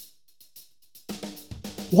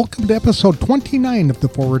Welcome to episode 29 of the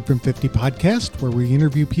Forward from 50 podcast, where we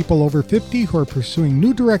interview people over 50 who are pursuing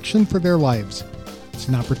new direction for their lives. It's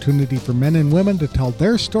an opportunity for men and women to tell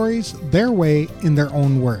their stories their way in their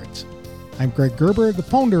own words. I'm Greg Gerber, the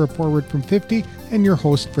founder of Forward from 50 and your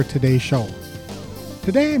host for today's show.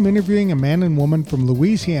 Today I'm interviewing a man and woman from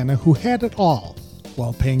Louisiana who had it all,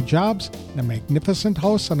 well-paying jobs and a magnificent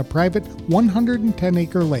house on a private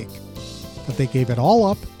 110-acre lake. But they gave it all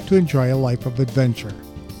up to enjoy a life of adventure.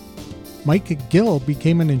 Mike Gill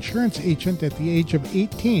became an insurance agent at the age of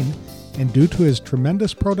 18, and due to his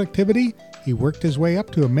tremendous productivity, he worked his way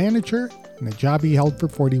up to a manager in a job he held for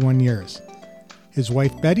 41 years. His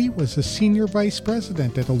wife Betty was a senior vice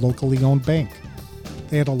president at a locally owned bank.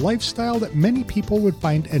 They had a lifestyle that many people would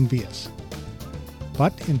find envious.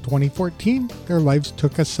 But in 2014, their lives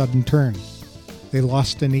took a sudden turn. They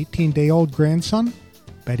lost an 18-day-old grandson.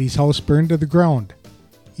 Betty's house burned to the ground.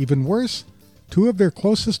 Even worse, two of their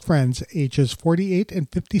closest friends, ages 48 and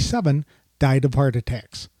 57, died of heart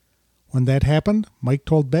attacks. When that happened, Mike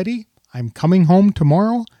told Betty, "I'm coming home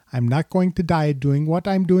tomorrow. I'm not going to die doing what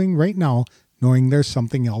I'm doing right now, knowing there's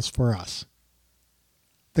something else for us."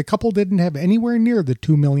 The couple didn't have anywhere near the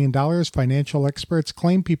 $2 million financial experts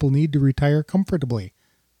claim people need to retire comfortably.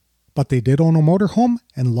 But they did own a motorhome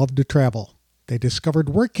and loved to travel. They discovered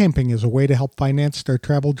work camping as a way to help finance their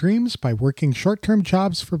travel dreams by working short-term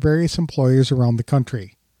jobs for various employers around the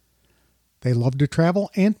country. They loved to travel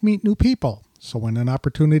and meet new people, so when an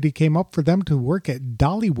opportunity came up for them to work at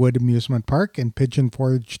Dollywood Amusement Park in Pigeon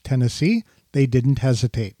Forge, Tennessee, they didn't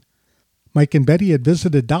hesitate. Mike and Betty had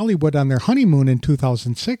visited Dollywood on their honeymoon in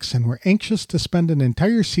 2006 and were anxious to spend an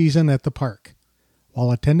entire season at the park.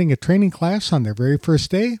 While attending a training class on their very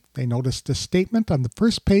first day, they noticed a statement on the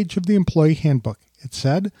first page of the employee handbook. It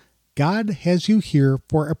said, "God has you here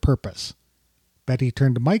for a purpose." Betty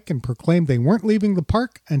turned to Mike and proclaimed they weren't leaving the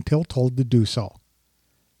park until told to do so.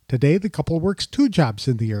 Today, the couple works two jobs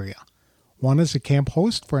in the area. One is a camp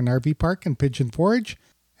host for an RV park in Pigeon Forge,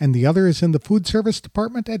 and the other is in the food service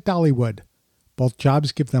department at Dollywood. Both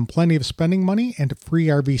jobs give them plenty of spending money and a free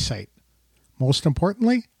RV site. Most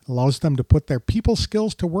importantly, it allows them to put their people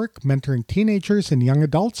skills to work mentoring teenagers and young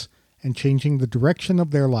adults and changing the direction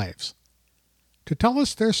of their lives. To tell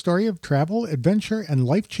us their story of travel, adventure, and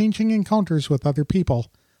life-changing encounters with other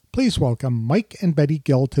people, please welcome Mike and Betty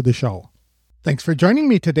Gill to the show. Thanks for joining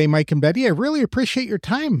me today, Mike and Betty. I really appreciate your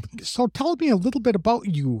time. So tell me a little bit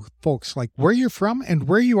about you folks, like where you're from and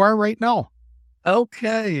where you are right now.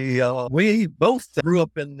 Okay. We both grew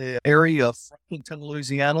up in the area of Franklinton,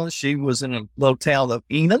 Louisiana. She was in a little town of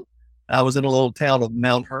Enid. I was in a little town of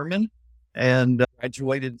Mount Herman, and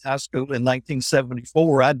graduated high school in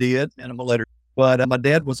 1974. I did, and I'm a letter. But my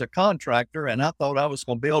dad was a contractor, and I thought I was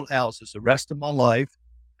going to build houses the rest of my life.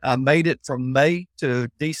 I made it from May to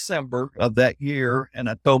December of that year, and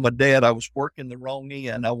I told my dad I was working the wrong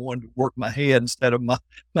end. I wanted to work my head instead of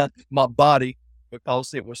my body,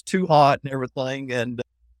 because it was too hot and everything. And a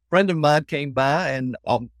friend of mine came by and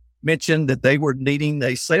mentioned that they were needing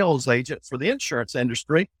a sales agent for the insurance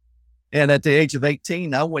industry. And at the age of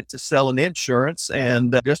 18, I went to selling insurance,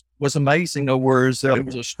 and just was amazing. It was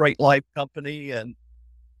a straight life company, and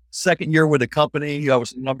second year with the company, I was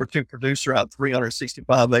the number 2 producer out of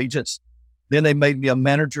 365 agents. Then they made me a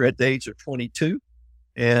manager at the age of 22.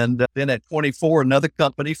 And then at 24, another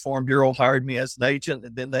company, Farm Bureau, hired me as an agent.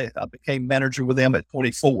 And then I became manager with them at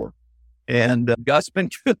 24. And God's been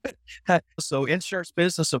good. So insurance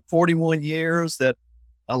business of 41 years that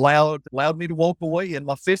allowed me to walk away in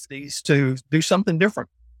my 50s to do something different.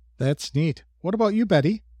 That's neat. What about you,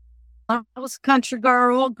 Betty? I was a country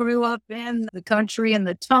girl, grew up in the country in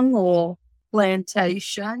the tung oil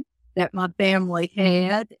plantation that my family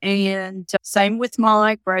had. And same with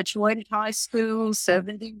Mike, graduated high school,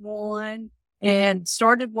 71, and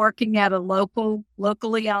started working at a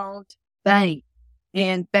locally owned bank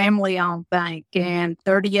and family owned bank. And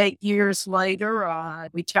 38 years later, I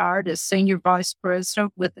retired as senior vice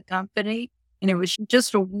president with the company. And it was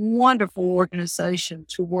just a wonderful organization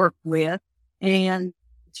to work with. And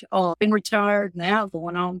been retired now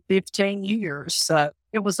going on 15 years. So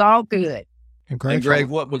it was all good. And Greg,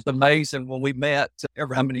 what was amazing when we met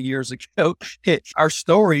ever how many years ago, our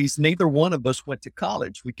stories, neither one of us went to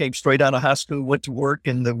college. We came straight out of high school, went to work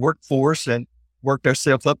in the workforce, and worked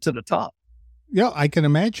ourselves up to the top. Yeah, I can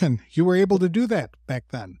imagine you were able to do that back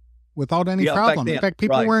then without any problem. In fact,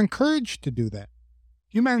 people were encouraged to do that.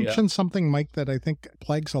 You mentioned something, Mike, that I think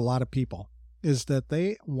plagues a lot of people, is that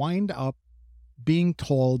they wind up being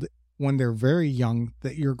told when they're very young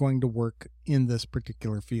that you're going to work in this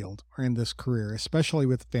particular field or in this career, especially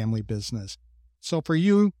with family business. So for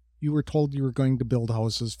you, you were told you were going to build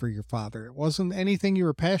houses for your father. It wasn't anything you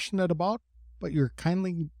were passionate about, but you were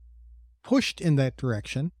kindly pushed in that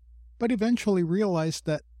direction, but eventually realized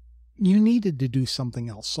that you needed to do something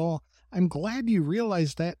else. So I'm glad you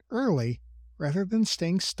realized that early rather than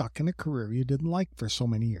staying stuck in a career you didn't like for so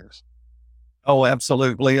many years. Oh,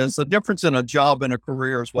 absolutely. It's the difference in a job and a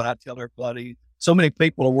career is what I tell everybody. So many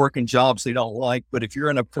people are working jobs they don't like, but if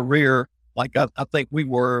you're in a career, like I think we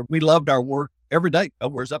loved our work every day.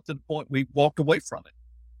 Whereas up to the point we walked away from it.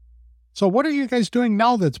 So what are you guys doing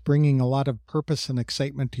now that's bringing a lot of purpose and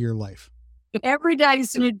excitement to your life? Every day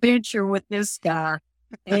is an adventure with this guy.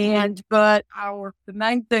 But the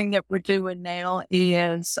main thing that we're doing now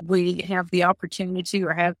is we have the opportunity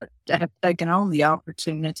or have taken on the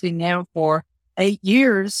opportunity now for 8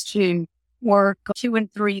 years to work 2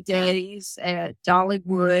 and 3 days at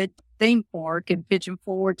Dollywood theme park in Pigeon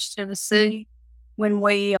Forge, Tennessee. When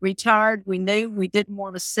we retired, we knew we didn't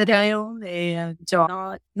want to sit down and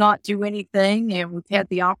not do anything. And we've had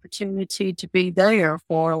the opportunity to be there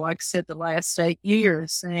for, like I said, the last 8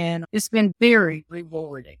 years. And it's been very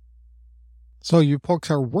rewarding. So you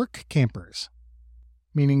folks are work campers,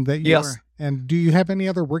 meaning that you Yes. are. And do you have any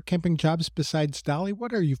other work camping jobs besides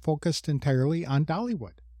Dollywood? Or are you focused entirely on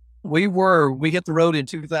Dollywood? We hit the road in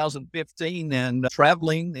 2015 and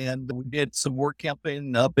traveling, and we did some work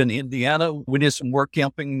camping up in Indiana. We did some work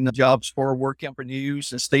camping jobs for Work Camper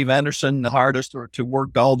News, and Steve Anderson hired us to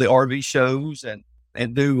work all the RV shows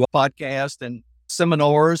and do podcasts and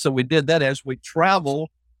seminars. So we did that as we traveled.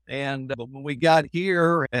 And when we got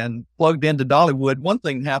here and plugged into Dollywood, one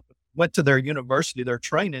thing happened. Went to their university, their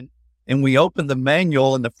training, and we opened the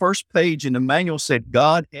manual, and the first page in the manual said,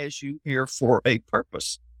 "God has you here for a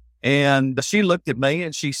purpose." And she looked at me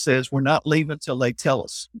and she says, "We're not leaving till they tell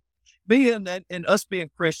us." Being that, and us being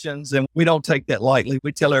Christians, and we don't take that lightly.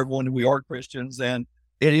 We tell everyone we are Christians, and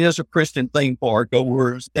it is a Christian theme park.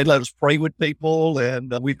 They let us pray with people,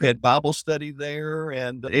 and we've had Bible study there,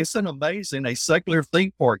 and it's a secular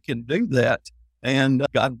theme park can do that. And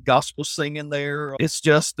got gospel singing there. It's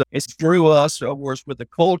just, it's drew us, of course, with the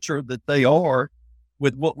culture that they are,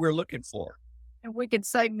 with what we're looking for. And we can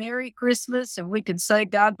say Merry Christmas and we can say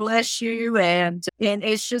God bless you. And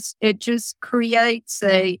it just creates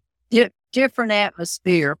a different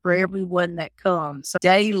atmosphere for everyone that comes.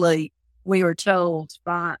 Daily, we are told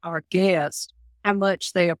by our guests how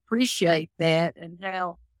much they appreciate that and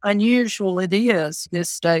how unusual it is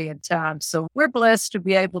this day and time. So we're blessed to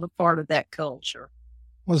be able to be part of that culture.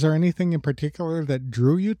 Was there anything in particular that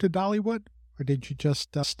drew you to Dollywood, or did you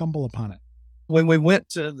just stumble upon it? When we went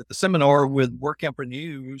to the seminar with Work Camper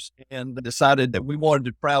News and decided that we wanted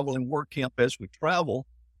to travel and work camp as we travel,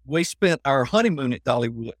 we spent our honeymoon at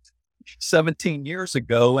Dollywood 17 years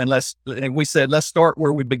ago. And we said, let's start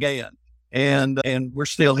where we began. And we're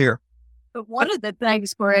still here. But one of the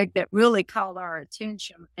things, Greg, that really caught our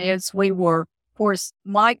attention as we were, of course,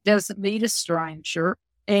 Mike doesn't meet a stranger.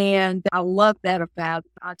 And I love that about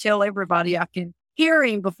him. I tell everybody I can hear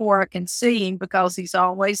him before I can see him because he's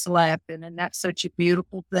always laughing. And that's such a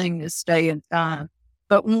beautiful thing this day and time.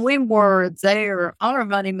 But when we were there on our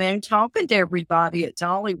honeymoon talking to everybody at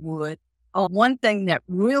Dollywood, one thing that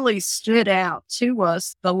really stood out to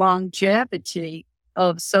us, the longevity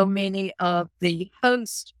of so many of the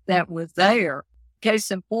hosts that were there. Case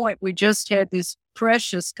in point, we just had this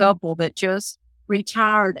precious couple that just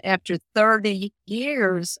retired after 30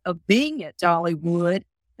 years of being at Dollywood.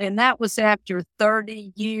 And that was after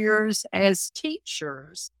 30 years as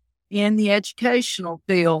teachers in the educational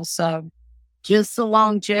field. So just the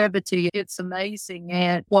longevity, it's amazing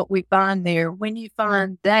at what we find there. When you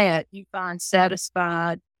find that, you find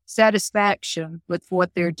satisfaction with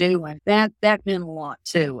what they're doing. That meant a lot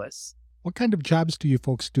to us. What kind of jobs do you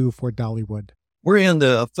folks do for Dollywood? We're in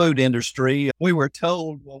the food industry. We were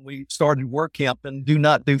told when we started work camping, do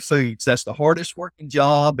not do foods. That's the hardest working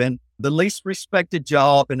job and the least respected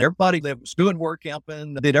job. And everybody that was doing work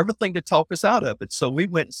camping did everything to talk us out of it. So we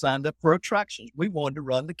went and signed up for attractions. We wanted to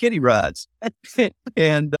run the kiddie rides.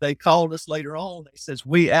 And they called us later on. They says,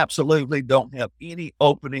 we absolutely don't have any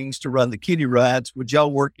openings to run the kiddie rides. Would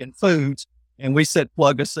y'all work in foods? And we said,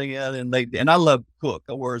 plug us in. And I love to cook.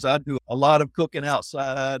 Whereas I do a lot of cooking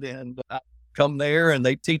outside, and I come there and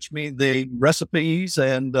they teach me the recipes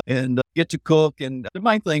and get to cook. And the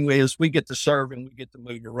main thing is we get to serve and we get to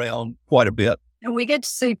move around quite a bit. And we get to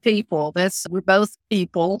see people. We're both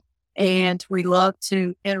people and we love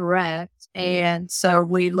to interact. And so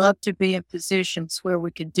we love to be in positions where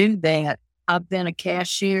we can do that. I've been a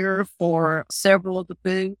cashier for several of the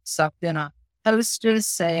booths. I've been a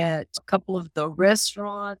hostess at a couple of the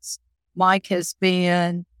restaurants. Mike has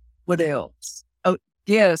been, what else?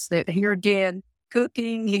 Yes, that here again,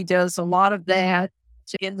 cooking, he does a lot of that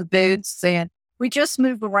in the booths, and we just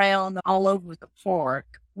move around all over the park.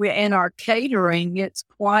 In our catering, it's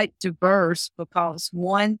quite diverse because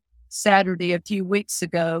one Saturday a few weeks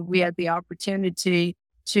ago, we had the opportunity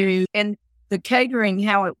and the catering,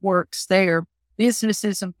 how it works there,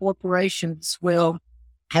 businesses and corporations will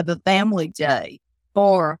have a family day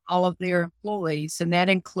for all of their employees, and that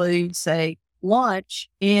includes a lunch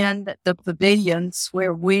in the pavilions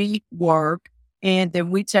where we work. And then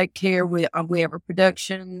we take care, we have a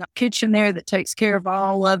production kitchen there that takes care of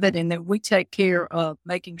all of it. And then we take care of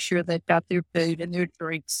making sure they've got their food and their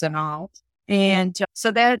drinks and all. And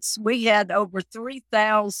so we had over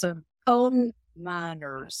 3,000 coal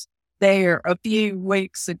miners there a few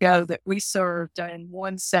weeks ago that we served in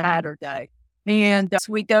one Saturday. And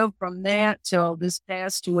so we go from that till this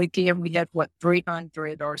past weekend, we had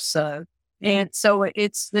 300 or so. And so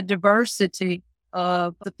it's the diversity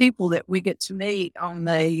of the people that we get to meet on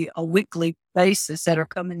a weekly basis that are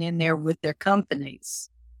coming in there with their companies.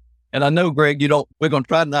 And I know, Greg, we're going to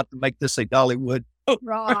try not to make this a Dollywood.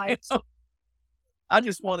 Right. I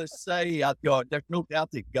just want to say, there's no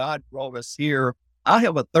doubt that God brought us here. I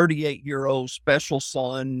have a 38-year-old special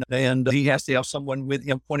son, and he has to have someone with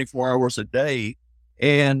him 24 hours a day.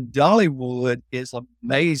 And Dollywood is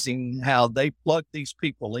amazing how they plug these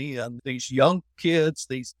people in, these young kids,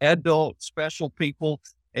 these adult special people,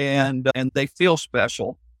 and they feel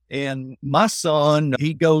special. And my son,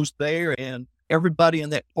 he goes there, and everybody in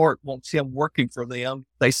that park wants him working for them.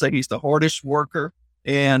 They say he's the hardest worker,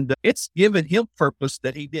 and it's given him purpose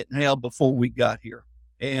that he didn't have before we got here.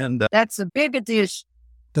 And that's a big addition.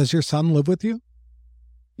 Does your son live with you?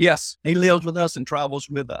 Yes, he lives with us and travels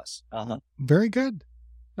with us. Very good.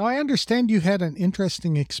 Now, I understand you had an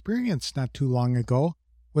interesting experience not too long ago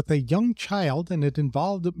with a young child, and it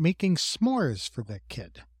involved making s'mores for that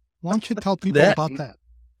kid. Why don't you tell people about that?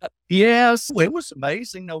 Yes, it was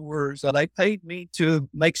amazing. No words. They paid me to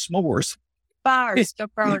make s'mores. Fires to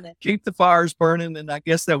burn it. Keep the fires burning, and I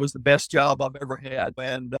guess that was the best job I've ever had.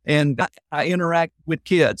 And I interact with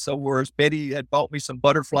kids. So whereas Betty had bought me some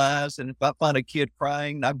butterflies, and if I find a kid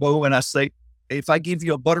crying, I go and I say, if I give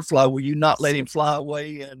you a butterfly, will you not let him fly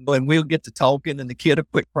away? And we'll get to talking, and the kid will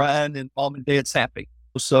quit crying, and mom and dad's happy.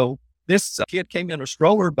 So this kid came in a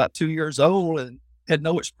stroller about 2 years old and had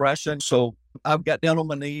no expression. So I got down on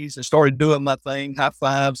my knees and started doing my thing, high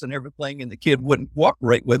fives and everything. And the kid wouldn't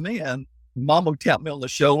cooperate with me. And Mama tapped me on the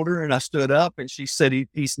shoulder, and I stood up, and she said,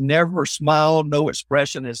 he's never smiled, no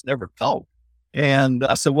expression, has never talked. And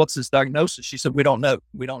I said, what's his diagnosis? She said, we don't know.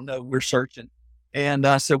 We're searching. And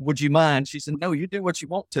I said, would you mind? She said, no, you do what you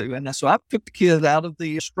want to. And so I took the kid out of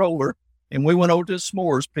the stroller, and we went over to the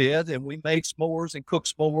s'mores pit, and we made s'mores and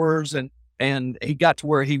cooked s'mores. And he got to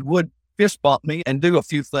where he would fist bump me and do a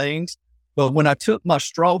few things. But when I took my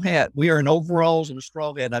straw hat, we are in overalls and a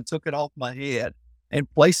straw hat, and I took it off my head and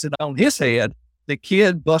placed it on his head, the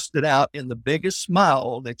kid busted out in the biggest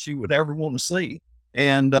smile that you would ever want to see.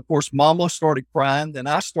 And of course, Mama started crying, then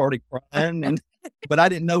I started crying, but I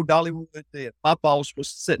didn't know Dollywood did. My boss was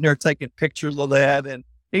sitting there taking pictures of that, and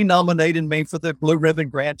he nominated me for the Blue Ribbon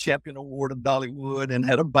Grand Champion Award of Dollywood and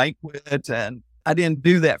had a banquet. And I didn't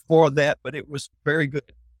do that for that, but it was very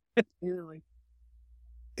good. Really.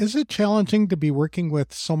 Is it challenging to be working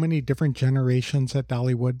with so many different generations at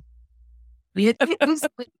Dollywood? It was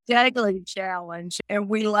a daily challenge, and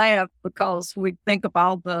we laugh because we think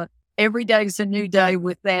of every day is a new day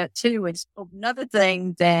with that too. It's another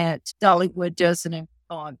thing that Dollywood does an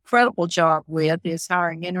incredible job with is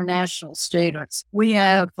hiring international students. We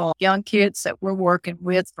have young kids that we're working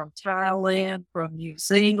with from Thailand, from New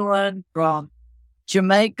Zealand, from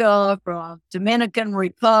Jamaica, from Dominican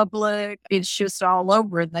Republic. It's just all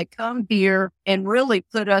over. And they come here and really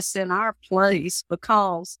put us in our place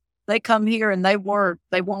because they come here and they want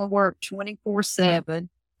to work 24/7.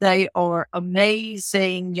 They are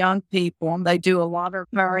amazing young people, and they do a lot of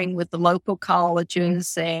hiring with the local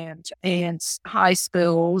colleges and high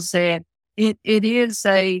schools. And it's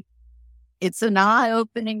an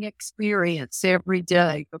eye-opening experience every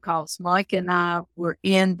day because Mike and I were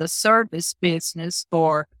in the service business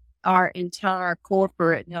for our entire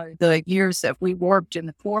corporate, the years that we worked in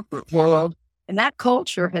the corporate world, and that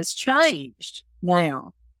culture has changed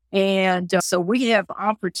now. And so we have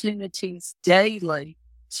opportunities daily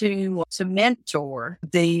to mentor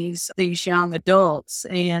these young adults.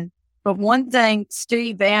 But one thing,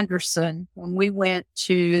 Steve Anderson, when we went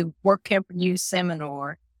to Work Camp and Youth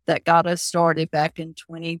Seminar that got us started back in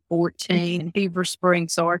 2014 in Heber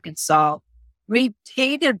Springs, Arkansas,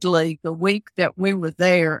 repeatedly the week that we were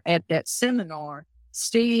there at that seminar,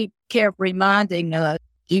 Steve kept reminding us,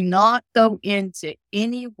 do not go into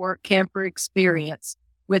any work camper experience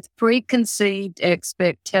with preconceived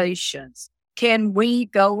expectations. Can we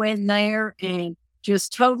go in there and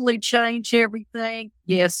just totally change everything?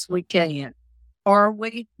 Yes, we can. Are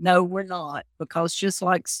we? No, we're not. Because just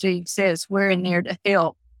like Steve says, we're in there to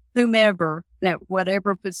help whomever, that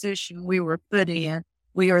whatever position we were put in,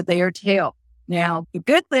 we are there to help. Now, the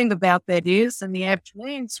good thing about that is in the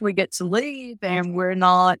afternoons, we get to leave and we're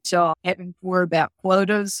not having to worry about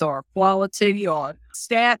quotas or quality or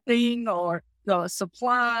staffing or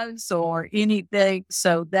supplies or anything.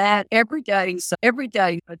 So that every day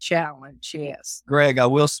a challenge, yes. Greg, I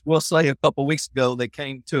will say a couple of weeks ago, they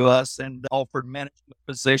came to us and offered management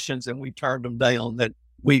positions and we turned them down. That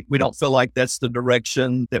we don't feel like that's the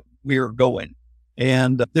direction that we're going.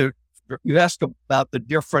 And you asked about the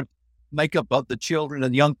different makeup of the children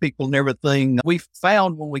and young people and everything. We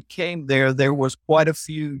found when we came there was quite a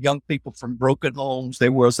few young people from broken homes.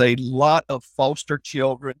 There was a lot of foster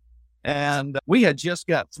children. And we had just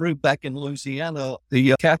got through back in Louisiana.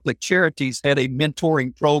 The Catholic Charities had a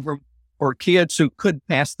mentoring program for kids who couldn't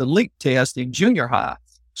pass the LEAP test in junior high.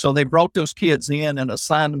 So they brought those kids in and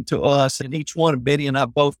assigned them to us. And each one, Betty and I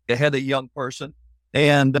both had a young person.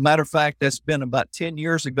 And a matter of fact, that's been about 10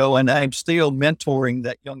 years ago, and I'm still mentoring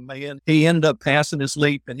that young man. He ended up passing his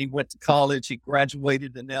LEAP, and he went to college. He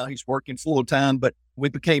graduated, and now he's working full time, but we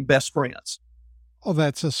became best friends. Oh,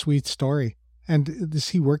 that's a sweet story. And is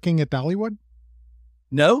he working at Dollywood?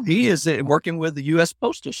 No, he is working with the U.S.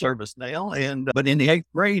 Postal Service now. But in the 8th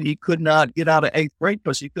grade, he could not get out of 8th grade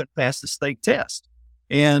because he couldn't pass the state test.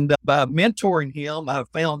 And by mentoring him, I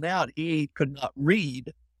found out he could not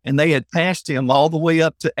read. And they had passed him all the way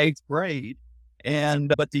up to 8th grade.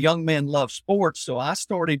 But the young man loved sports. So I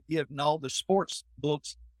started giving all the sports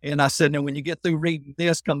books. And I said, now, when you get through reading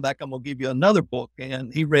this, come back, I'm going to give you another book.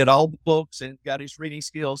 And he read all the books and got his reading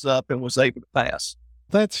skills up and was able to pass.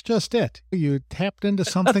 That's just it. You tapped into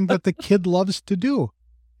something that the kid loves to do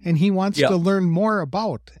and he wants to learn more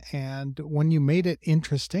about. And when you made it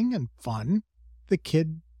interesting and fun, the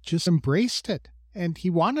kid just embraced it. And he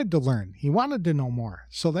wanted to learn. He wanted to know more.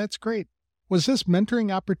 So that's great. Was this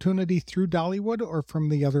mentoring opportunity through Dollywood or from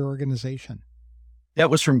the other organization? That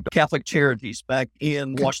was from Catholic Charities back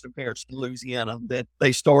in Washington Parish, Louisiana, that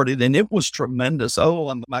they started. And it was tremendous.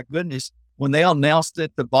 Oh, my goodness. When they announced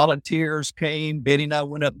it, the volunteers came. Betty and I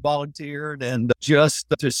went up and volunteered. And just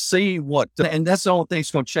to see and that's the only thing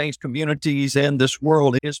that's going to change communities and this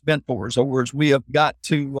world is mentors. In other words, we have got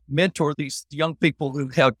to mentor these young people who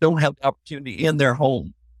don't have the opportunity in their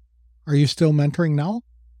home. Are you still mentoring now?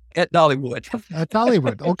 At Dollywood. At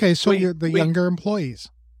Dollywood. Okay, so you're the younger employees.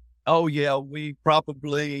 Oh, yeah. We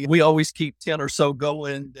always keep 10 or so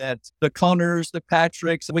going, that the Connors, the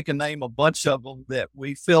Patricks, we can name a bunch of them that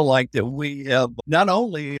we feel like that we have, not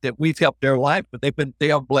only that we've helped their life, but they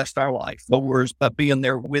have blessed our life. Words by being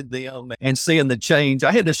there with them and seeing the change.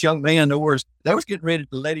 I had this young man that was getting ready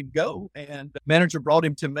to let him go. And the manager brought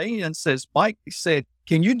him to me and says, Mike, he said,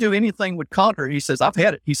 can you do anything with Connor? He says, I've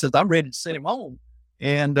had it. He says, I'm ready to send him home.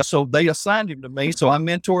 And so they assigned him to me. So I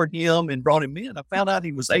mentored him and brought him in. I found out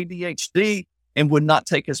he was ADHD and would not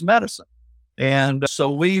take his medicine. And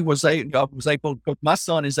so I was able, my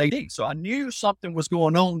son is AD. So I knew something was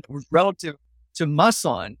going on that was relative to my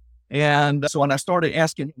son. And so when I started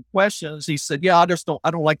asking him questions, he said, I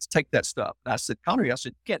don't like to take that stuff. And I said, Connor, you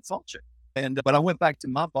can't function. But I went back to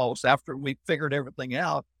my boss after we figured everything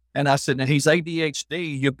out. And I said, now he's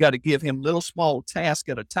ADHD. You've got to give him little small tasks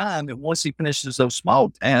at a time. And once he finishes those small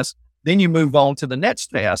tasks, then you move on to the next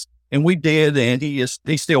task. And we did, and he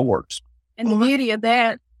still works. And the beauty of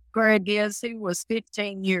that, Greg, is he was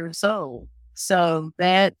 15 years old. So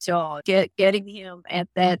that getting him at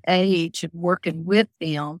that age and working with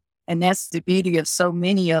them, and that's the beauty of so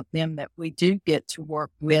many of them that we do get to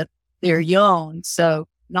work with. They're young. So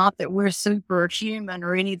not that we're superhuman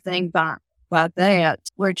or anything by that.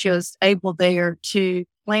 We're just able there to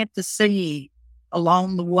plant the seed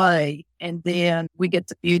along the way, and then we get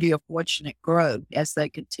the beauty of watching it grow as they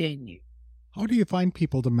continue. How do you find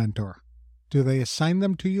people to mentor? Do they assign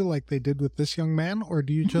them to you like they did with this young man, or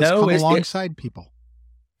do you just come alongside people?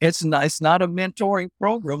 It's not a mentoring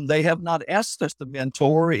program. They have not asked us to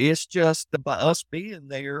mentor. It's just by us being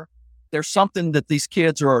there. There's something that these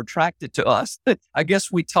kids are attracted to us. I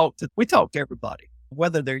guess we talk to everybody,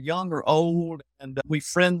 whether they're young or old, and we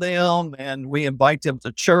friend them and we invite them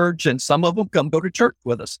to church, and some of them come go to church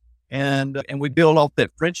with us. And we build off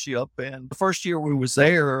that friendship. And the first year we was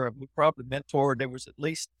there, we probably mentored, there was at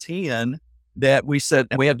least 10 that we said,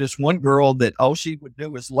 and we had this one girl that all she would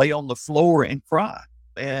do is lay on the floor and cry.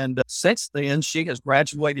 And since then, she has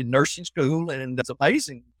graduated nursing school, and it's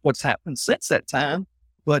amazing what's happened since that time.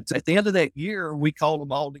 But at the end of that year, we called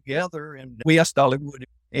them all together and we asked Dollywood.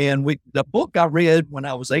 And the book I read when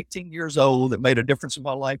I was 18 years old that made a difference in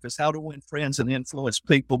my life is How to Win Friends and Influence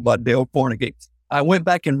People by Dale Carnegie. I went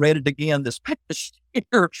back and read it again this past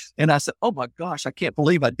year, and I said, oh my gosh, I can't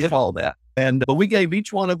believe I did all that. But we gave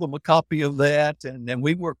each one of them a copy of that. And then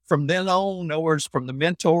we worked from then on, onwards from the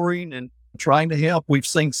mentoring and trying to help. We've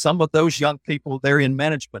seen some of those young people, they're in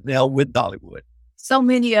management now with Dollywood. So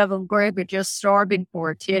many of them, Greg, are just starving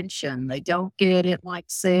for attention. They don't get it. Like I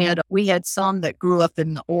said, we had some that grew up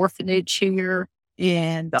in the orphanage here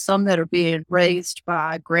and some that are being raised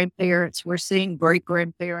by grandparents. We're seeing great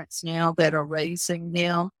grandparents now that are raising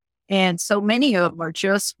them. And so many of them are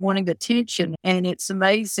just wanting attention. And it's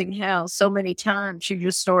amazing how so many times you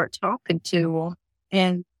just start talking to them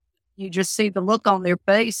and you just see the look on their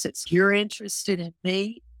face. It's, you're interested in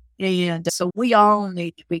me. And so we all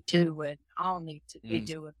need to be doing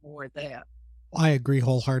more of that. I agree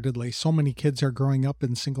wholeheartedly. So many kids are growing up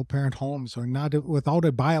in single parent homes or not without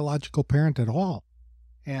a biological parent at all.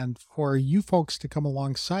 And for you folks to come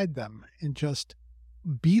alongside them and just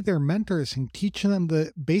be their mentors and teach them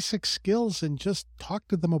the basic skills and just talk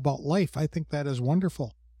to them about life, I think that is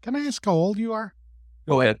wonderful. Can I ask how old you are?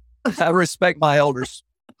 Go ahead. I respect my elders.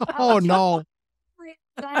 Oh, no.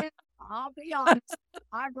 I'll be honest.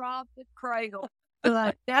 I robbed the cradle.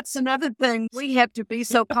 But that's another thing. We have to be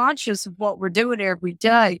so conscious of what we're doing every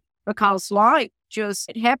day because life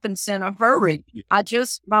it happens in a hurry.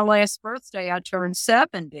 My last birthday, I turned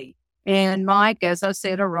 70. And Mike, as I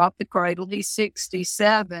said, I robbed the cradle. He's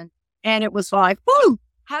 67. And it was like, whoo,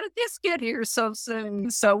 how did this get here so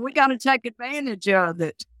soon? So we got to take advantage of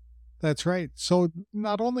it. That's right. So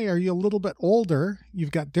not only are you a little bit older,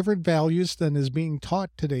 you've got different values than is being taught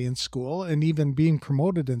today in school and even being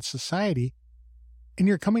promoted in society. And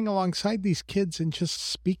you're coming alongside these kids and just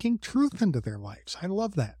speaking truth into their lives. I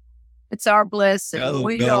love that. It's our blessing. Oh,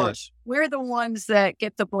 We're the ones that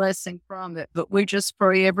get the blessing from it. But we just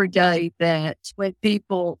pray every day that when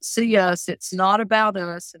people see us, it's not about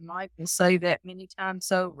us. And Mike will say that many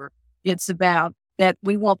times over. It's about that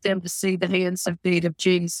we want them to see the hands and feet of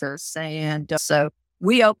Jesus. And so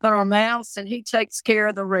we open our mouths and he takes care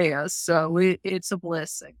of the rest. So it's a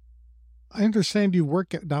blessing. I understand you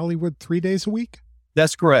work at Dollywood 3 days a week?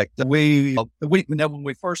 That's correct. When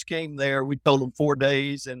we first came there, we told them 4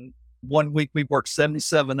 days, and 1 week we worked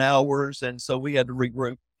 77 hours. And so we had to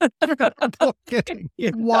regroup. No kidding.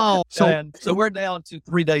 Yeah. Wow. So we're down to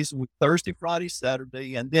 3 days a week, Thursday, Friday,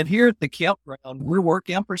 Saturday. And then here at the campground, we're work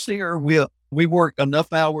campers here. We work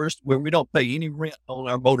enough hours where we don't pay any rent on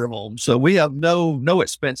our motorhome. So we have no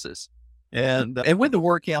expenses. And with the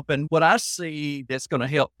work camping, what I see that's going to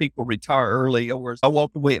help people retire early, or I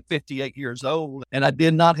walked away at 58 years old and I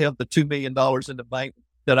did not have the $2 million in the bank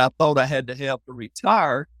that I thought I had to have to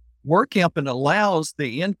retire. Work camping allows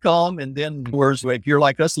the income. And then whereas if you're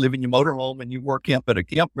like us, live in your motorhome and you work camp at a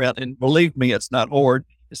campground, and believe me, it's not hard.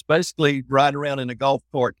 It's basically riding around in a golf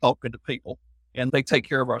cart talking to people, and they take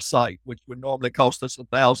care of our site, which would normally cost us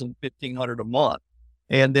 $1,000, $1,500 a month.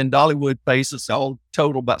 And then Dollywood pays us all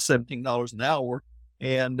total about $17 an hour.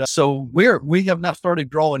 And so we have not started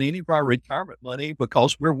drawing any of our retirement money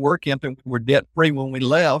because we're work camping. We're debt free when we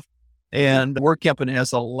left. And work camping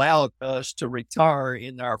has allowed us to retire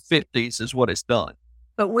in our 50s is what it's done.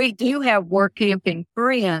 But we do have work camping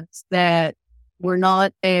friends that were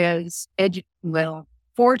not as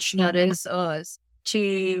fortunate as us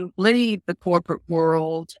to leave the corporate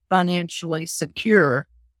world financially secure.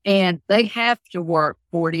 And they have to work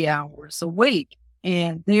 40 hours a week.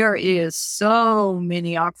 And there is so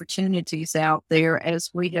many opportunities out there as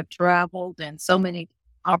we have traveled, and so many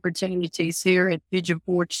opportunities here at Pigeon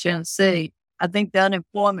Forge, Tennessee. I think the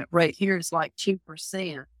unemployment rate here is like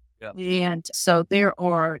 2%. Yeah. And so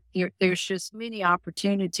there's just many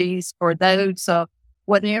opportunities for those. So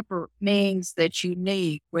whatever means that you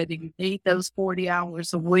need, whether you need those 40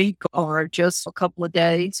 hours a week or just a couple of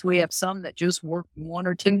days. We have some that just work 1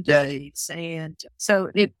 or 2 days. And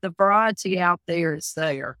so the variety out there is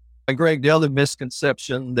there. And Greg, the other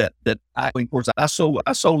misconception that I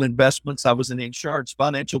sold investments. I was in the insurance,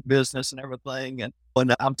 financial business and everything. And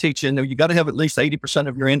when I'm teaching, you got to have at least 80%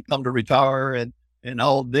 of your income to retire and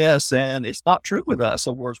all this. And it's not true with us.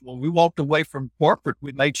 So when we walked away from corporate,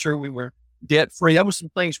 we made sure we were debt free. That was some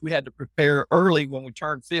things we had to prepare early when we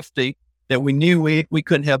turned 50 that we knew we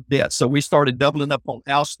couldn't have debt. So we started doubling up on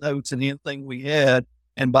house notes and anything we had.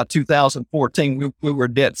 And by 2014, we were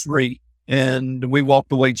debt free. And we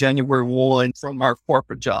walked away January 1 from our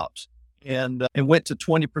corporate jobs and went to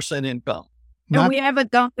 20% income. And we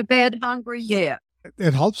haven't gone to bed hungry yet.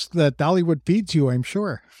 It helps that Dollywood feeds you, I'm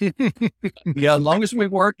sure. Yeah, as long as we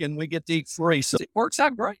work and we get to eat free. So it works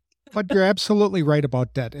out great. But you're absolutely right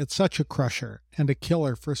about debt. It's such a crusher and a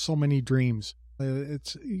killer for so many dreams.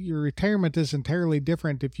 Your retirement is entirely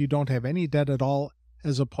different if you don't have any debt at all,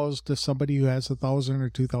 as opposed to somebody who has $1,000 or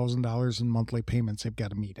 $2,000 in monthly payments they've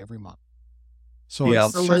got to meet every month. So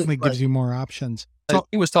it certainly gives you more options. So,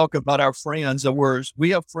 he was talking about our friends. Whereas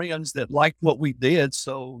we have friends that liked what we did,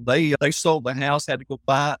 so they sold the house, had to go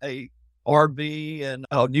buy a RV and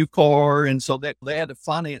a new car, and so they had to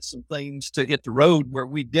finance some things to hit the road where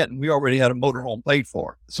we didn't. We already had a motorhome paid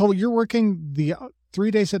for. So you're working the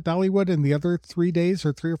 3 days at Dollywood and the other 3 days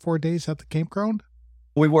or 3 or 4 days at the campground?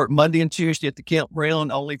 We work Monday and Tuesday at the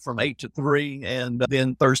campground, only from 8 to 3, and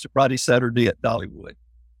then Thursday, Friday, Saturday at Dollywood.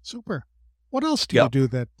 Super. What else do you do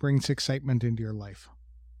that brings excitement into your life?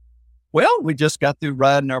 Well, we just got through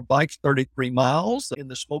riding our bikes 33 miles in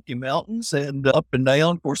the Smoky Mountains and up and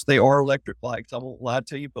down. Of course, they are electric bikes. I won't lie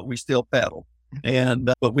to you, but we still pedal.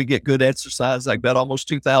 And but we get good exercise. I've got almost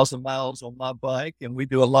 2,000 miles on my bike, and we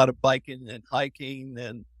do a lot of biking and hiking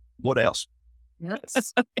and what else?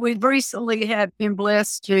 Yes. We've recently have been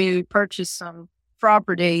blessed to purchase some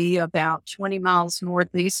property about 20 miles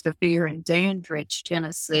northeast of here in Dandridge,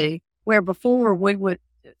 Tennessee, where before we would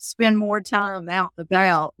spend more time out and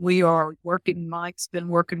about. We are working, Mike's been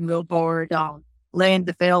working real hard on land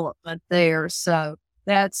development there. So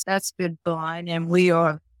that's been fun. And we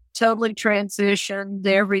are totally transitioned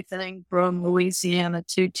everything from Louisiana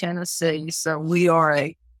to Tennessee. So we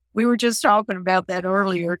were just talking about that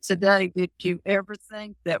earlier today. Did you ever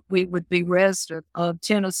think that we would be resident of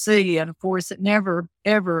Tennessee? And of course, it never,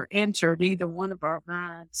 ever entered either one of our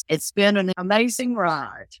minds. It's been an amazing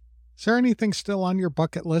ride. Is there anything still on your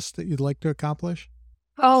bucket list that you'd like to accomplish?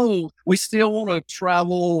 Oh, we still want to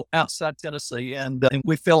travel outside Tennessee, and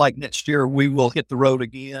we feel like next year we will hit the road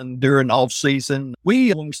again during off season.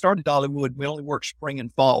 When we started Dollywood, we only work spring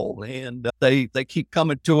and fall, and they keep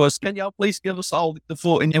coming to us. Can y'all please give us all the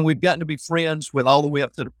full? And we've gotten to be friends with all the way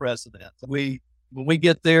up to the president. When we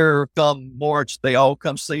get there come March, they all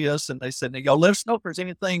come see us, and they said, y'all let us know if there's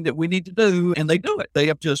anything that we need to do, and they do it. They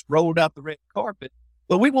have just rolled out the red carpet.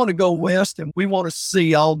 But we want to go west, and we want to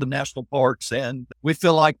see all the national parks, and we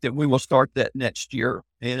feel like that we will start that next year,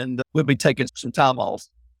 and we'll be taking some time off.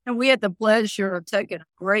 And we had the pleasure of taking a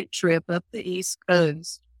great trip up the East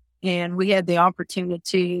Coast, and we had the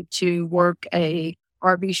opportunity to work a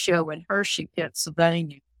RV show in Hershey,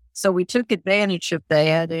 Pennsylvania. So we took advantage of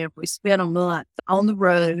that, and we spent a month on the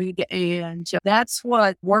road, and that's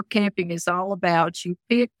what work camping is all about. You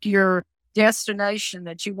pick your destination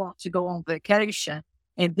that you want to go on vacation,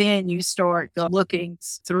 and then you start looking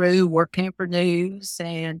through Work Camper News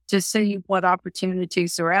and to see what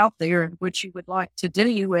opportunities are out there and what you would like to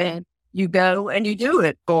do. And you go and you do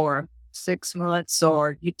it for 6 months,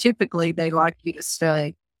 or they like you to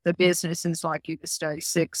stay. The businesses like you to stay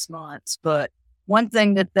 6 months. But one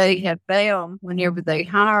thing that they have found whenever they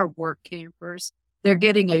hire work campers, they're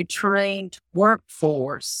getting a trained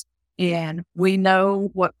workforce. And we know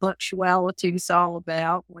what punctuality is all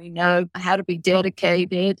about. We know how to be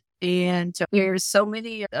dedicated. And there's so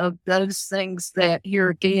many of those things that here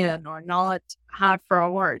again are not high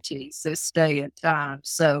priorities this day and time.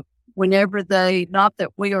 So whenever not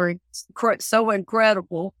that we are so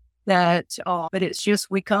incredible that, but it's just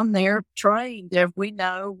we come there trained. If we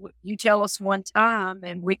know, you tell us one time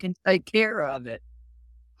and we can take care of it.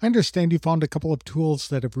 I understand you found a couple of tools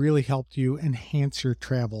that have really helped you enhance your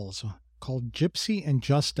travels, called Gypsy and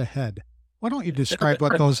Just Ahead. Why don't you describe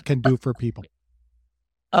what those can do for people?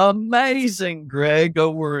 Amazing, Greg.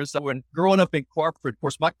 When growing up in corporate, of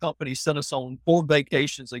course, my company sent us on 4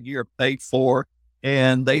 vacations a year paid for,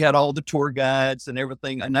 and they had all the tour guides and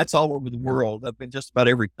everything, and that's all over the world. I've been just about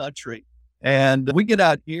every country. And we get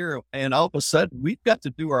out here, and all of a sudden, we've got to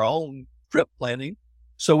do our own trip planning.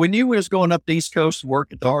 So we knew we was going up the East Coast to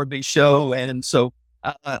work at the RV show. And so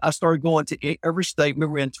I started going to every state. We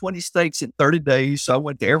were in 20 states in 30 days. So I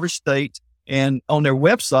went to every state, and on their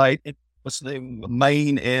website, it was the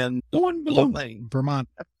Maine and going below Maine. Vermont.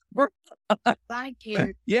 Thank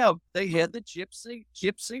you. Yeah, they had the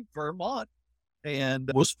Gypsy Vermont, and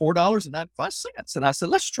it was $4.95. And I said,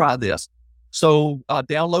 let's try this. So I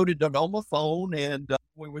downloaded it on my phone, and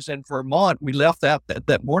we was in Vermont. We left out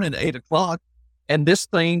that morning at 8:00. And this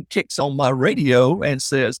thing kicks on my radio and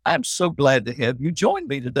says, I'm so glad to have you join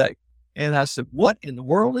me today. And I said, what in the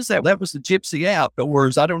world is that? That was the Gypsy app. In other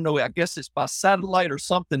words, I don't know. I guess it's by satellite or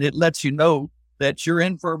something. It lets you know that you're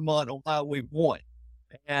in Vermont on Highway 1.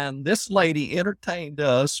 And this lady entertained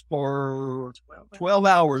us for 12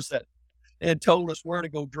 hours and told us where to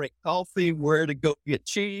go drink coffee, where to go get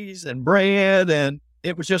cheese and bread. And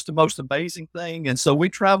it was just the most amazing thing. And so we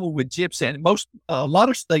traveled with Gypsy, and a lot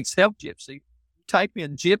of states have Gypsy. Type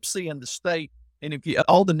in Gypsy in the state, and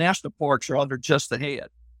all the national parks are under just ahead.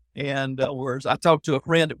 And whereas I talked to a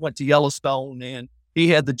friend that went to Yellowstone, and he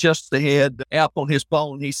had the Just Ahead app on his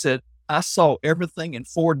phone. He said, I saw everything in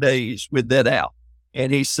 4 days with that app.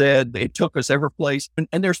 And he said it took us every place.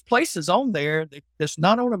 And there's places on there that's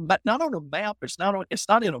not on a map. It's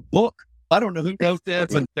not in a book. I don't know who wrote that,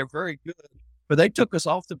 but they're very good. But they took us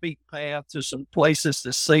off the beaten path to some places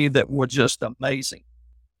to see that were just amazing.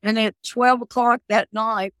 And at 12 o'clock that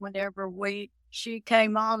night, whenever she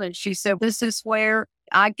came on and she said, this is where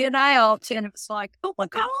I get out. And it was like, oh my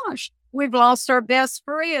gosh, we've lost our best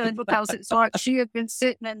friend, because it's like she had been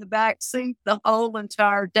sitting in the back seat the whole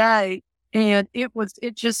entire day. And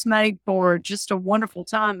it just made for just a wonderful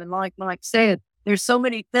time. And like Mike said, there's so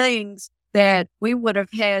many things that we would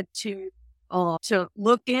have had to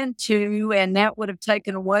look into, and that would have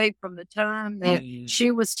taken away from the time that she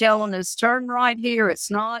was telling us, turn right here.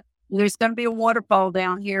 There's going to be a waterfall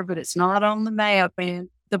down here, but it's not on the map. And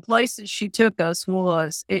the places she took us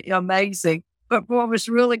was amazing. But what was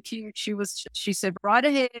really cute, she said, right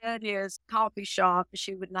ahead is coffee shop.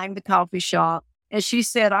 She would name the coffee shop. And she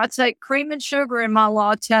said, I take cream and sugar in my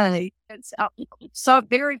latte. It's so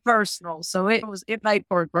very personal. So it made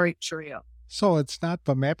for a great trip. So it's not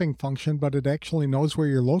the mapping function, but it actually knows where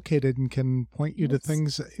you're located and can point you to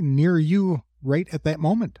things near you right at that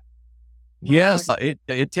moment. Yes,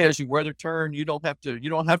 it tells you where to turn. You don't have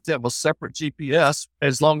to have a separate GPS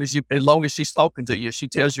as long as she's talking to you. She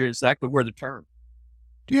tells you exactly where to turn.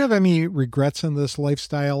 Do you have any regrets in this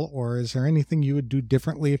lifestyle, or is there anything you would do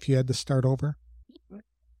differently if you had to start over?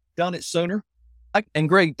 Done it sooner. And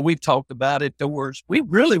Greg, we've talked about it. We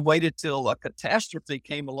really waited till a catastrophe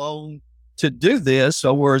came along to do this.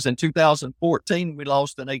 So whereas in 2014, we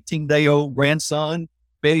lost an 18-day-old grandson.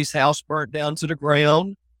 Betty's house burnt down to the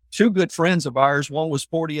ground. 2 good friends of ours, one was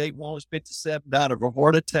 48, one was 57, died of a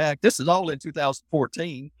heart attack. This is all in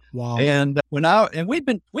 2014. Wow. And we've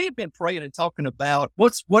been praying and talking about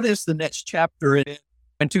what is the next chapter.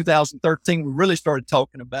 In 2013, we really started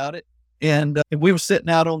talking about it. And we were sitting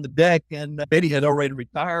out on the deck, and Betty had already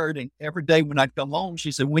retired. And every day when I'd come home,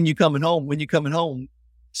 she said, when you coming home? When you coming home?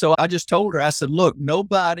 So I just told her, I said, look,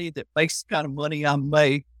 nobody that makes the kind of money I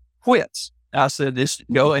make quits. I said,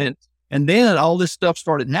 and then all this stuff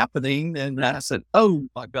started happening. And I said, oh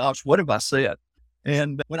my gosh, what have I said?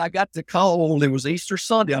 And when I got the call, it was Easter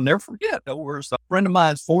Sunday. I'll never forget. There was a friend of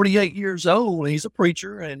mine, 48 years old. He's a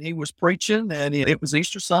preacher, and he was preaching, and it was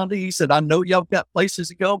Easter Sunday. He said, I know y'all got places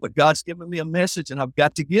to go, but God's given me a message and I've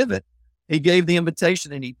got to give it. He gave the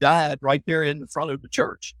invitation, and he died right there in the front of the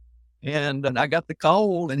church. And I got the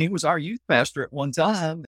call, and he was our youth pastor at one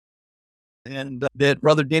time. And that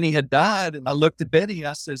Brother Denny had died. And I looked at Betty.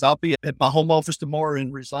 I says, I'll be at my home office tomorrow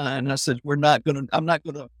and resign. And I said, I'm not going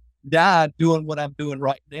to die doing what I'm doing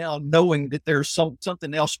right now, knowing that there's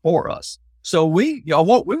something else for us. So we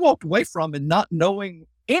walked away from it not knowing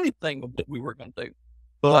anything of what we were going to do.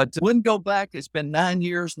 But wouldn't go back. It's been 9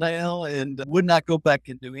 years now, and would not go back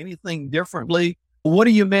and do anything differently. What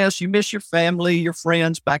do you miss? You miss your family, your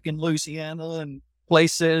friends back in Louisiana and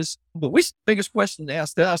places. But the biggest question to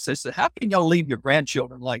ask us is, how can y'all leave your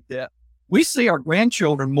grandchildren like that? We see our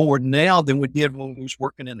grandchildren more now than we did when we was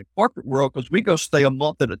working in the corporate world, because we go stay a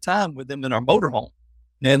month at a time with them in our motorhome.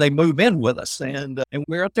 And they move in with us, and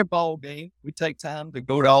we're at their ball game. We take time to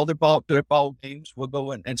go to all their ball games. We'll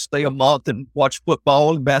go and stay a month and watch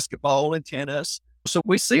football and basketball and tennis. So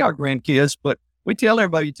we see our grandkids, but we tell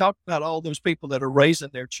everybody, you talk about all those people that are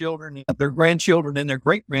raising their children, their grandchildren and their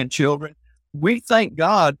great-grandchildren. We thank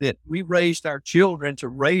God that we raised our children to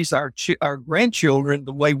raise our grandchildren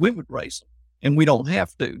the way we would raise them, and we don't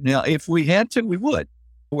have to. Now, if we had to, we would.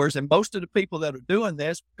 Whereas in most of the people that are doing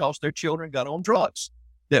this, because their children got on drugs,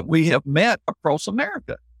 that we have met across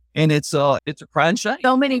America. And it's a crying shame.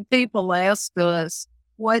 So many people ask us,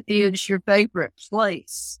 what is your favorite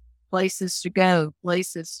place? Places to go,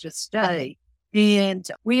 places to stay. And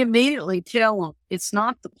we immediately tell them it's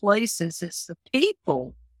not the places, it's the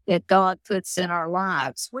people that God puts in our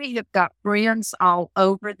lives. We have got friends all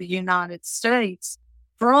over the United States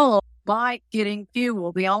from like getting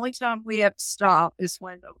fuel. The only time we have to stop is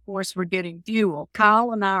when, of course, we're getting fuel.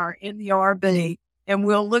 Kyle and I are in the RV, and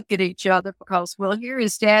we'll look at each other because we'll hear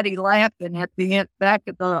his daddy laughing at the back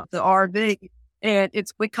of the RV. And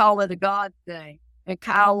we call it a God thing. And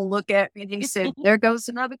Kyle will look at me and he said, there goes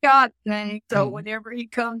another God thing. So whenever he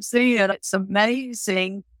comes in, it's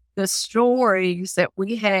amazing the stories that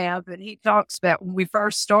we have. And he talks about when we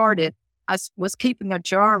first started, was keeping a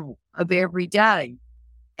journal of every day.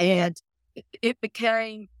 And it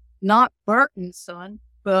became not burdensome,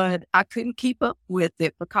 but I couldn't keep up with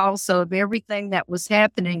it because of everything that was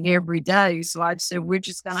happening every day. So I said, we're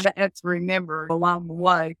just going to have to remember along the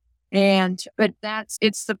way. But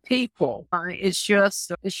it's the people. It's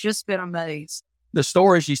just been amazing. The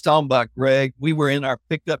story she's talking about, Greg, we were in our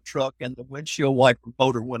pickup truck and the windshield wiper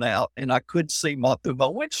motor went out and I couldn't see through my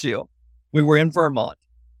windshield. We were in Vermont.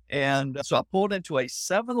 And so I pulled into a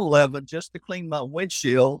 7-Eleven just to clean my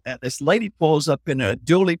windshield. And this lady pulls up in a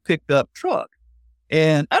dually picked up truck.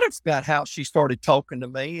 And I don't forgot how she started talking to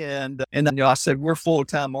me. And I said, we're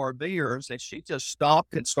full-time RVers. And she just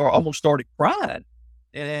stopped and almost started crying.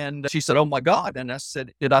 And she said, oh my God. And I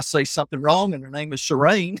said, did I say something wrong? And her name is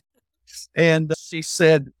Shireen. And she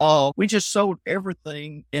said, oh, we just sold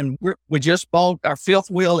everything and we just bought our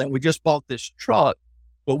fifth wheel and we just bought this truck.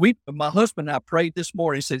 But my husband and I prayed this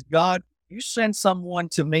morning. He says, God, you send someone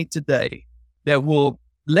to me today that will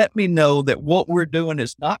let me know that what we're doing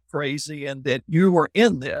is not crazy and that you were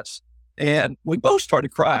in this. And we both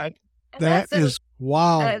started crying. That is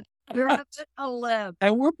wow.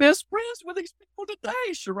 And we're best friends with these people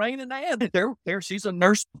today, Shireen and Ann. She's a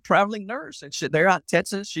nurse, traveling nurse, and they're out in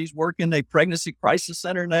Texas. She's working a pregnancy crisis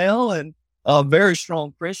center now, and a very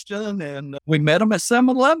strong Christian. And we met them at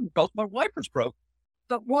 7-Eleven because my wipers broke.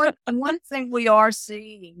 But one thing we are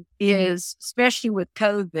seeing is, especially with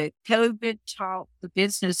COVID taught the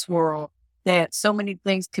business world that so many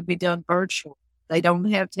things could be done virtually. They don't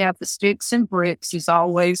have to have the sticks and bricks. As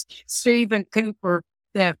always, Stephen Cooper,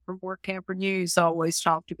 that from Work Camper News, always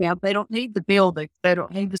talked about. They don't need the building. They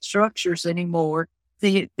don't need the structures anymore.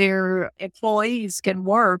 Their employees can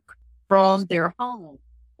work from their home.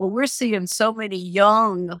 Well, we're seeing so many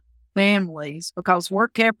young families because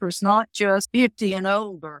Work Camper is not just 50 and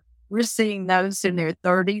older. We're seeing those in their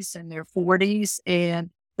 30s and their 40s, and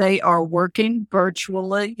they are working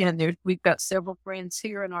virtually. And we've got several friends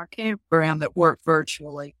here in our campground that work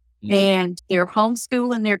virtually. And they're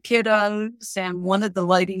homeschooling their kiddos. And one of the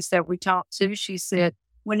ladies that we talked to, she said,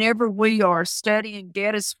 whenever we are studying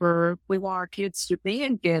Gettysburg, we want our kids to be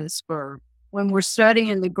in Gettysburg. When we're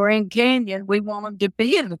studying the Grand Canyon, we want them to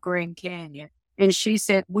be in the Grand Canyon. And she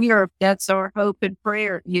said, that's our hope and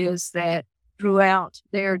prayer, is that throughout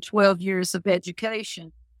their 12 years of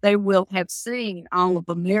education, they will have seen all of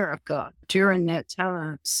America during that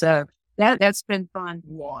time. So that's been fun to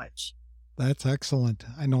watch. That's excellent.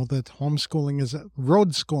 I know that homeschooling is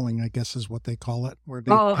road schooling, I guess is what they call it, where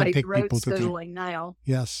they take road people to schooling now.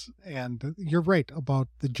 Yes, and you're right about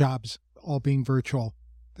the jobs all being virtual.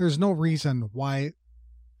 There's no reason why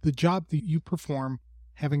the job that you perform,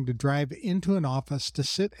 having to drive into an office to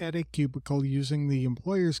sit at a cubicle using the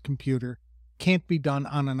employer's computer, can't be done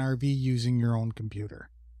on an RV using your own computer.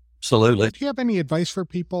 Absolutely. Do you have any advice for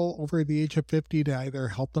people over the age of 50 to either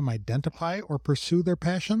help them identify or pursue their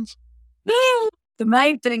passions? The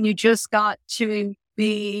main thing, you just got to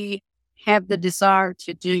have the desire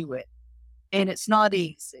to do it. And it's not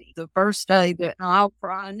easy. The first day that, and I'll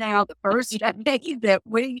cry now, the first day that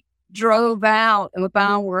we drove out of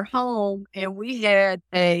our home, and we had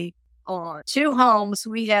two homes.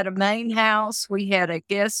 We had a main house, we had a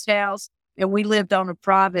guest house, and we lived on a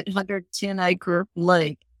private 110-acre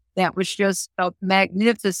lake. That was just a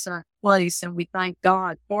magnificent place, and we thank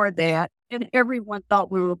God for that. And everyone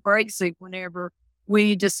thought we were crazy whenever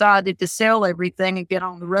we decided to sell everything and get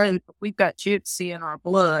on the road. But we've got gypsy in our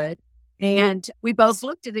blood. And we both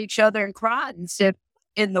looked at each other and cried and said,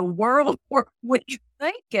 in the world, what are you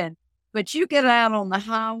thinking? But you get out on the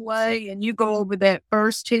highway and you go over that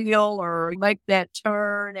first hill or make that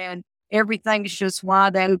turn, and everything's just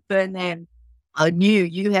wide open and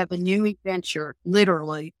you have a new adventure,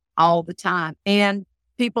 literally all the time. And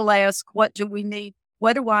people ask, what do we need?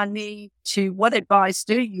 What advice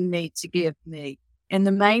do you need to give me? And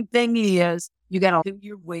the main thing is, you got to who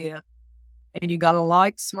you're with, and you got to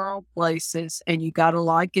like small places, and you got to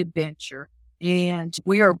like adventure. And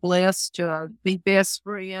we are blessed to be best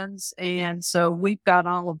friends. And so we've got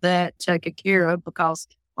all of that taken care of because,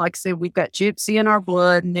 like I said, we've got gypsy in our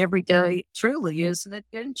blood, and every day truly is an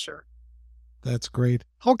adventure. That's great.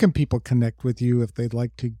 How can people connect with you if they'd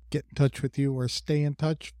like to get in touch with you or stay in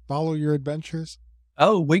touch, follow your adventures?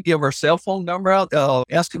 Oh, we give our cell phone number out.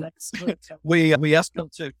 We ask them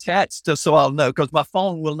to text so I'll know, because my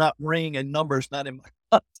phone will not ring and number's not in my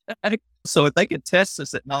contact. So if they can text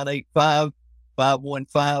us at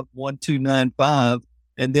 985-515-1295.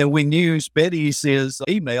 And then we use Betty's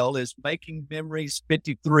email is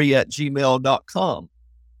makingmemories53@gmail.com.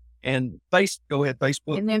 And go ahead,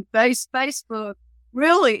 Facebook. And then Facebook,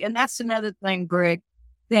 really, and that's another thing, Greg,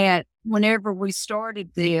 that whenever we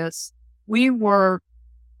started this, we were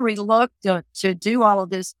reluctant to do all of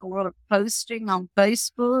this sort of posting on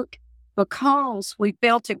Facebook because we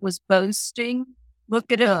felt it was boasting.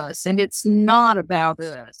 Look at us. And it's not about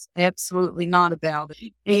us. Absolutely not about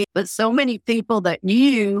it. But so many people that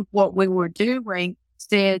knew what we were doing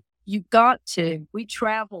said, you got to. We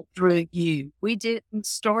traveled through you. We didn't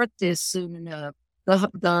start this soon enough.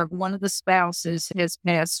 The one of the spouses has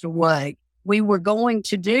passed away. We were going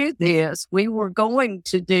to do this. We were going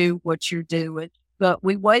to do what you're doing, but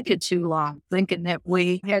we waited too long thinking that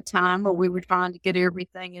we had time or we were trying to get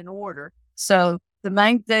everything in order. So the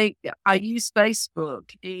main thing, I use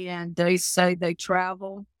Facebook, and they say they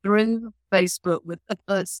travel through Facebook with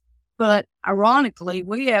us. But ironically,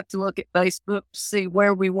 we have to look at Facebook to see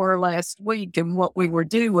where we were last week and what we were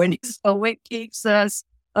doing. So it keeps us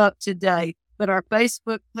up to date. But our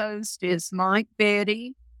Facebook post is Mike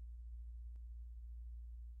Betty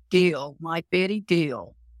Gill.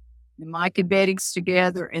 And Mike and Betty's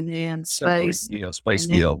together, and then space. Space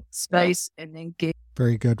Gill. Space, and then Gill.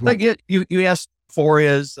 Very good. Well, you asked for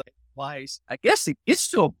his advice. I guess it gets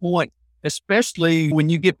to a point, especially when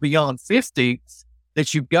you get beyond 50,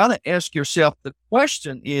 that you've got to ask yourself, the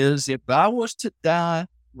question is, if I was to die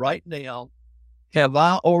right now, have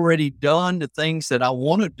I already done the things that I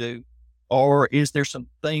want to do? Or is there some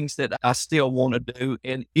things that I still want to do?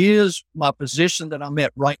 And is my position that I'm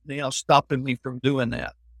at right now stopping me from doing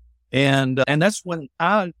that? And that's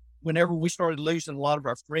whenever we started losing a lot of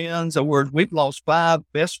our friends, we've lost 5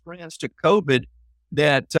 best friends to COVID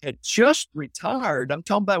that had just retired. I'm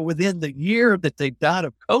talking about within the year that they died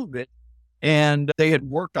of COVID. And they had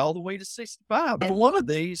worked all the way to 65 on one of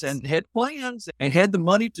these and had plans and had the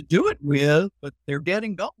money to do it with, but they're dead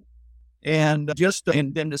and gone. And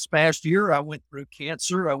then this past year, I went through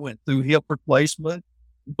cancer. I went through hip replacement.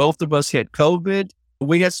 Both of us had COVID.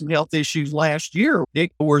 We had some health issues last year.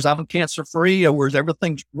 Whereas I'm cancer free, whereas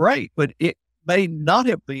everything's great, but it may not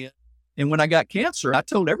have been. And when I got cancer, I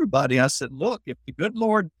told everybody, I said, look, if the good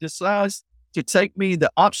Lord decides to take me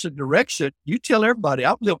the opposite direction, you tell everybody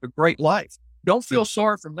I've lived a great life. Don't feel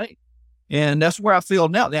sorry for me. And that's where I feel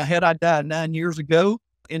now. Now, had I died 9 years ago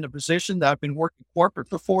in the position that I've been working corporate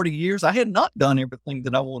for 40 years, I had not done everything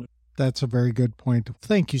that I wanted. That's a very good point.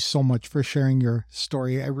 Thank you so much for sharing your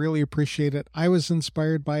story. I really appreciate it. I was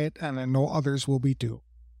inspired by it, and I know others will be too.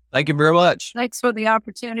 Thank you very much. Thanks for the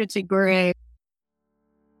opportunity, Greg.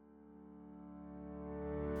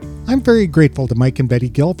 I'm very grateful to Mike and Betty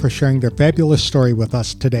Gill for sharing their fabulous story with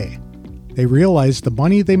us today. They realized the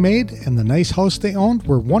money they made and the nice house they owned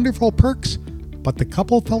were wonderful perks, but the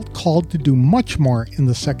couple felt called to do much more in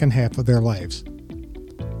the second half of their lives.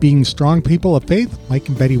 Being strong people of faith, Mike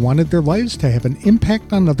and Betty wanted their lives to have an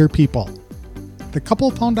impact on other people. The couple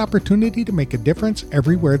found opportunity to make a difference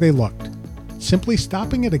everywhere they looked. Simply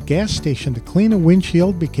stopping at a gas station to clean a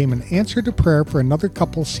windshield became an answer to prayer for another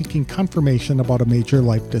couple seeking confirmation about a major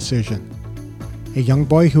life decision. A young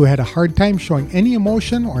boy who had a hard time showing any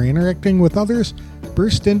emotion or interacting with others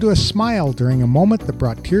burst into a smile during a moment that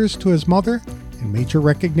brought tears to his mother and major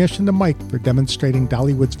recognition to Mike for demonstrating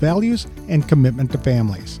Dollywood's values and commitment to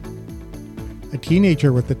families. A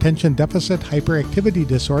teenager with attention deficit hyperactivity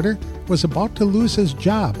disorder was about to lose his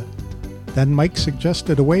job. Then Mike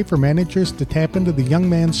suggested a way for managers to tap into the young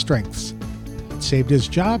man's strengths. It saved his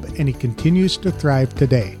job, and he continues to thrive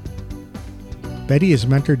today. Betty has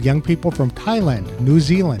mentored young people from Thailand, New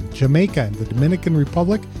Zealand, Jamaica, and the Dominican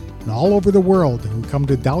Republic, and all over the world who come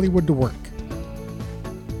to Dollywood to work.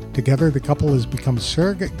 Together, the couple has become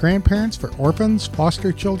surrogate grandparents for orphans,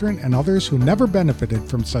 foster children, and others who never benefited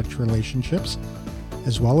from such relationships,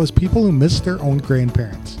 as well as people who miss their own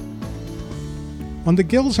grandparents. When the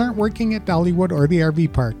Gills aren't working at Dollywood or the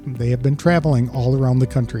RV park, they have been traveling all around the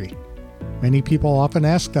country. Many people often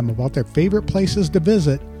ask them about their favorite places to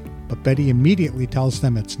visit, but Betty immediately tells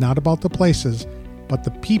them it's not about the places, but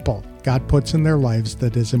the people God puts in their lives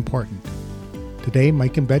that is important. Today,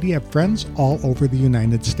 Mike and Betty have friends all over the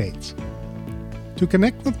United States. To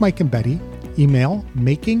connect with Mike and Betty, email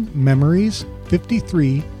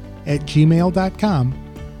makingmemories53@gmail.com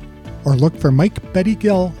or look for Mike Betty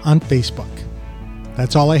Gill on Facebook.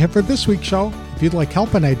 That's all I have for this week's show. If you'd like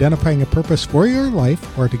help in identifying a purpose for your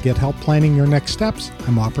life or to get help planning your next steps,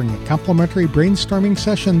 I'm offering a complimentary brainstorming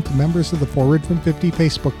session to members of the Forward from 50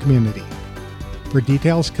 Facebook community. For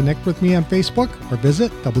details, connect with me on Facebook or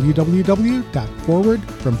visit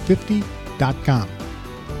www.forwardfrom50.com.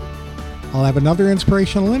 I'll have another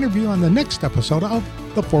inspirational interview on the next episode of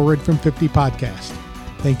the Forward from 50 podcast.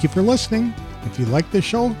 Thank you for listening. If you like this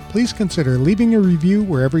show, please consider leaving a review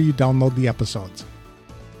wherever you download the episodes.